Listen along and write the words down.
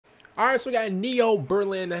Alright, so we got Neo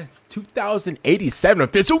Berlin 2087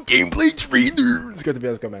 official gameplay trailer. Let's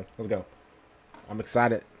go, man. Let's go. I'm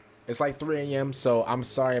excited. It's like 3 a.m., so I'm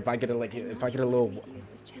sorry if I get a little. Use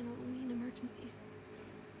this channel only in emergencies,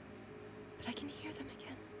 but I can hear them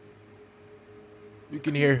again. You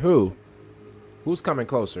can hear who? Who's coming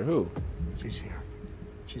closer? Who? She's here.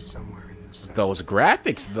 She's somewhere in the center. Those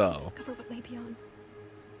graphics, though. Discover what lay beyond.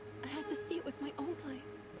 I had to see it with my own eyes.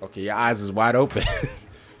 Okay, your eyes is wide open.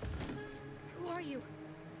 Who are you?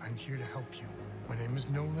 I'm here to help you. My name is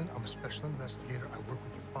Nolan. I'm a special investigator. I work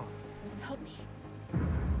with your father. Help me. We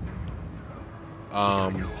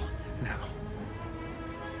gotta go now.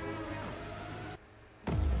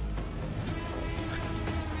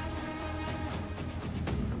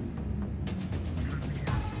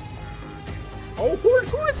 Oh,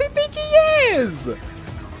 who does he think he is?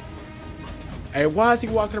 Hey, why is he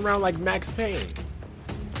walking around like Max Payne?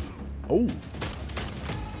 Oh.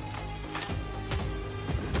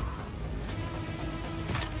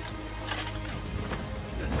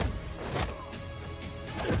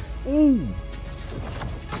 Ooh.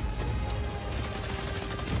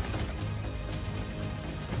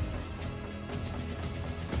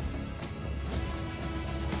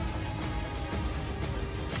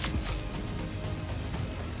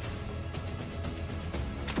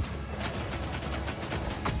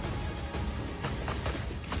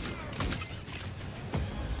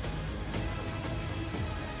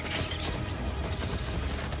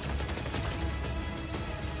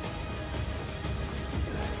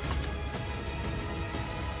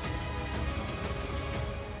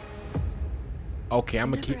 Okay, I'm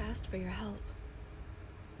gonna keep. I never asked for your help.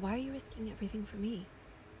 Why are you risking everything for me?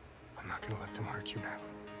 I'm not gonna let them hurt you, Natalie.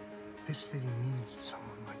 This city needs someone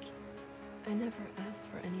like you. I never asked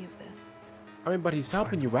for any of this. I mean, but he's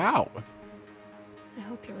helping you out. I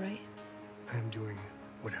hope you're right. I am doing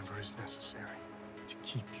whatever is necessary to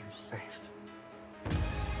keep you safe.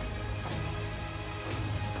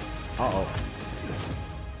 Uh-oh.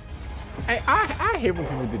 Hey, I hate when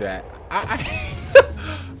people do that.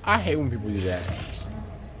 I hate when people do that.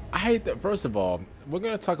 I hate that. First of all, we're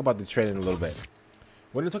gonna talk about the trailer in a little bit.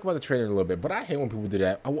 We're gonna talk about the trailer in a little bit, but I hate when people do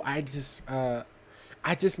that.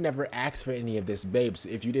 I just never asked for any of this, babes.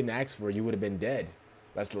 If you didn't ask for it, you would have been dead.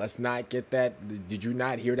 Let's not get that. Did you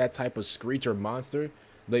not hear that type of screech or monster?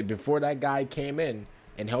 Like before that guy came in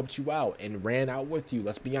and helped you out and ran out with you.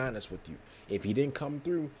 Let's be honest with you. If he didn't come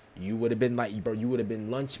through, you would have been like, bro, you would have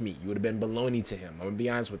been lunch meat. You would have been bologna to him. I'm gonna be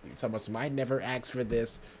honest with you. Somebody, I never asked for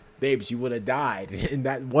this. Babes, you would have died in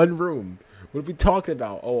that one room. What are we talking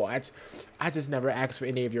about? Oh, I just never asked for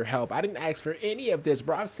any of your help. I didn't ask for any of this,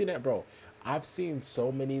 bro. I've seen that, bro. I've seen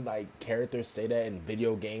so many like characters say that in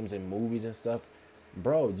video games and movies and stuff.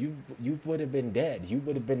 Bro, you would have been dead. You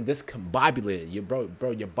would have been discombobulated.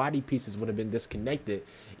 Your body pieces would have been disconnected.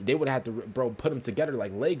 They would have had to, bro, put them together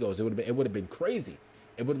like Legos. It would have been crazy.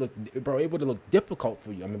 It would look, bro. It would have looked difficult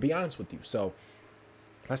for you. I'm gonna be honest with you. So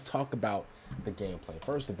let's talk about the gameplay.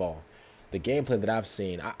 First of all, the gameplay that I've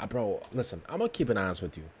seen, bro. Listen, I'm gonna keep it honest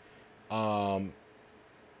with you.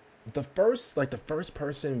 The first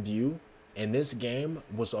person view in this game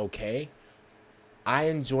was okay. I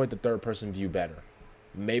enjoyed the third person view better.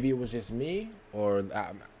 Maybe it was just me, or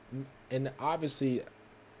and obviously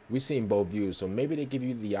we've seen both views, so maybe they give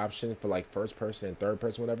you the option for like first person and third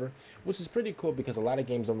person, whatever, which is pretty cool because a lot of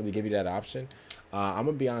games don't really give you that option. I'm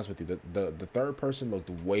gonna be honest with you, the third person looked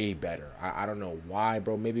way better. I don't know why,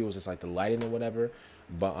 bro. Maybe it was just like the lighting or whatever,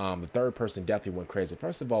 but the third person definitely went crazy.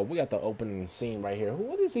 First of all, we got the opening scene right here.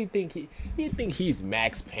 Who does he think he think he's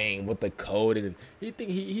Max Payne with the code, and he think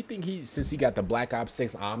he since he got the Black Ops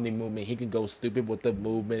 6 Omni movement, he can go stupid with the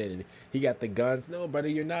movement, and he got the guns. No, brother,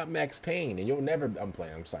 you're not Max Payne, and you'll never. I'm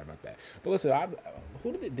playing. I'm sorry about that. But listen,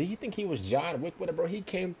 who did he think he was? John Wick, whatever, bro? He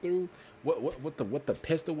came through with the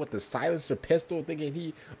pistol, with the silencer pistol, thinking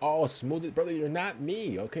he all smooth. Brother, you're not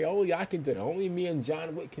me. Okay, only I can do that. Only me and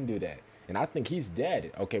John Wick can do that. And I think he's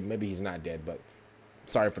dead. Okay, maybe he's not dead, but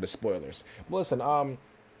sorry for the spoilers. But listen,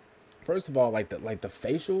 first of all, like the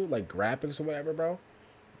facial like graphics or whatever, bro.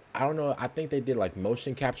 I don't know. I think they did like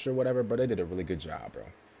motion capture or whatever, but they did a really good job, bro.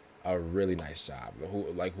 A really nice job.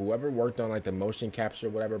 Whoever worked on like the motion capture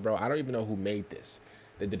or whatever, bro. I don't even know who made this.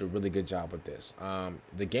 They did a really good job with this.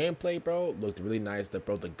 The gameplay, bro, looked really nice. The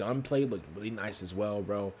gunplay looked really nice as well,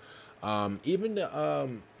 bro. Even the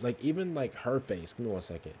her face. Give me 1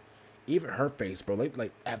 second. Even her face, bro.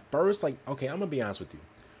 Like at first, like, okay, I'm gonna be honest with you.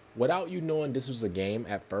 without you knowing this was a game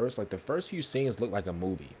at first, like the first few scenes look like a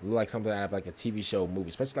movie, look like something out of like a TV show movie,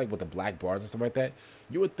 especially like with the black bars and stuff like that.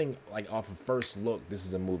 You would think like off of first look, this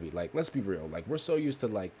is a movie. Like, let's be real. Like, we're so used to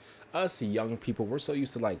like us young people, we're so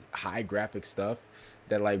used to like high graphic stuff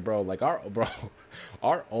that like, bro, like our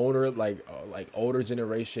older like older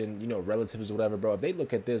generation, you know, relatives or whatever, bro, if they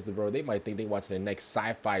look at this, bro, they might think they watching the next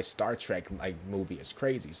sci-fi Star Trek like movie. It's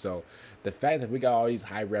crazy. So the fact that we got all these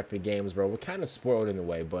high graphic games, bro, we're kind of spoiled in a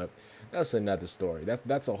way, but that's another story.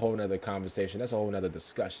 That's a whole nother conversation. That's a whole nother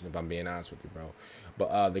discussion, if I'm being honest with you, bro.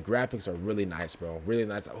 But the graphics are really nice, bro. Really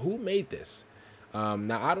nice. Who made this?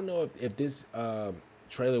 Now I don't know if this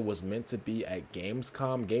trailer was meant to be at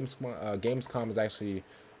Gamescom. Gamescom is actually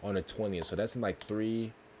on the 20th, so that's in like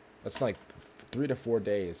that's like 3 to 4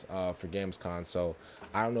 days for Gamescom. So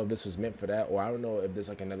I don't know if this was meant for that, or I don't know if there's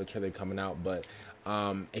like another trailer coming out, but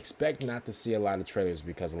expect not to see a lot of trailers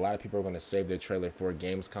because a lot of people are going to save their trailer for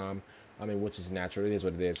Gamescom. I mean, which is natural. It is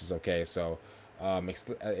what it is. It's okay. So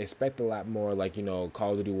expect a lot more, like, you know,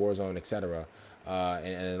 Call of Duty Warzone, etc.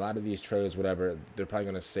 And a lot of these trailers, whatever, they're probably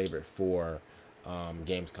going to save it for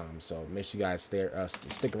Gamescom. So make sure you guys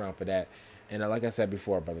stick around for that. And like I said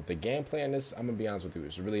before, brother, the gameplay in this, I'm gonna be honest with you,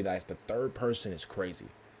 it's really nice. The third person is crazy.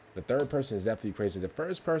 The third person is definitely crazy. The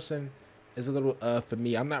first person is a little for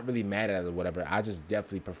me, I'm not really mad at it or whatever. I just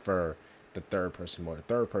definitely prefer the third person more. The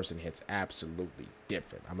third person hits absolutely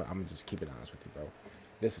different. I'm just keep it honest with you, bro.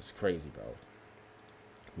 This is crazy, bro.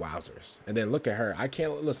 Wowzers. And then look at her. I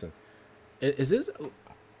can't listen. Is this,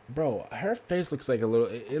 bro? Her face looks like a little.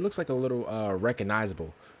 It looks like a little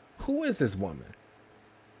recognizable. Who is this woman?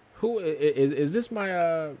 Who is this?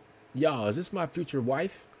 My y'all, is this my future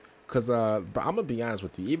wife? Cause but I'm gonna be honest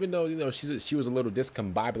with you. Even though, you know, she was a little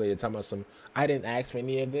discombobulated, talking about some, I didn't ask for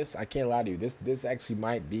any of this. I can't lie to you. This actually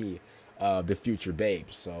might be the future babe.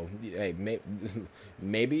 So hey,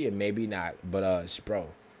 maybe and maybe not. But bro,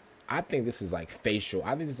 I think this is like facial. I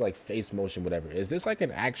think this is like face motion, whatever. Is this like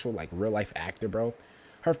an actual like real life actor, bro?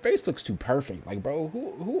 Her face looks too perfect. Like, bro,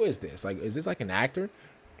 who is this? Like, is this like an actor?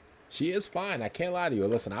 She is fine. I can't lie to you.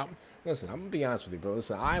 Listen, I'm gonna be honest with you, bro.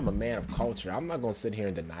 Listen, I am a man of culture. I'm not gonna sit here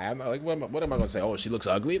and deny. I'm not, like, what am I gonna say? Oh, she looks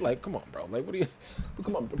ugly. Like, come on, bro. Like, what do you?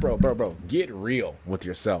 Come on, bro. Get real with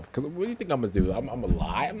yourself. Cause what do you think I'm gonna do? I'm gonna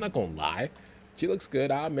lie. I'm not gonna lie. She looks good.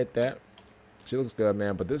 I'll admit that. She looks good,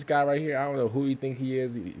 man. But this guy right here, I don't know who you think he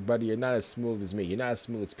is, buddy. You're not as smooth as me. You're not as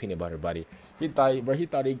smooth as peanut butter, buddy. He thought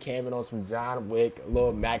he came in on some John Wick, a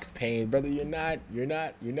little Max Payne, brother. You're not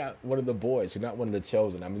one of the boys. You're not one of the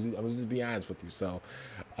chosen. I'm just be honest with you. So,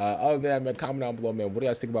 other than that, man, comment down below, man. What do you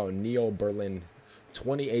guys think about Neo Berlin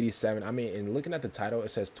 2087? I mean, and looking at the title, it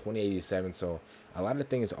says 2087. So a lot of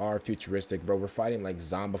things are futuristic, bro. We're fighting like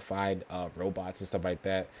zombified robots and stuff like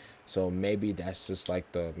that. So maybe that's just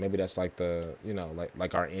like the, you know,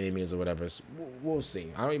 like our enemies or whatever. So we'll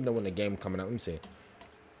see. I don't even know when the game coming out. Let me see.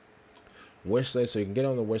 Wish list, so you can get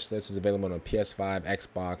on the wish list. It's available on PS5,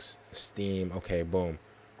 Xbox, Steam. Okay, boom.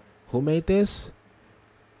 Who made this?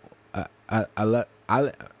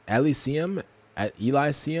 Elysium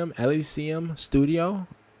Studio.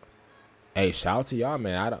 Hey, shout out to y'all,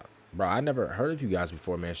 man. I never heard of you guys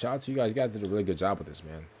before, man. Shout out to you guys. You guys did a really good job with this,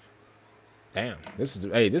 man. Damn, this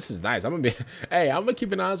is nice. I'm gonna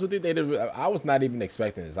keep it honest with you. I was not even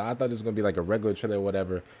expecting this. I thought this was gonna be like a regular trailer or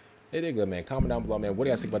whatever. They did good, man. Comment down below, man. What do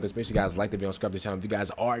you guys think about this? Make sure you guys like the video and subscribe to the channel if you guys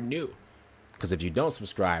are new. Because if you don't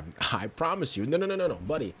subscribe, I promise you, no,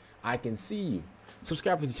 buddy, I can see you.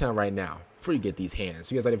 Subscribe to the channel right now before you get these hands.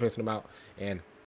 So you guys like to fix them out, and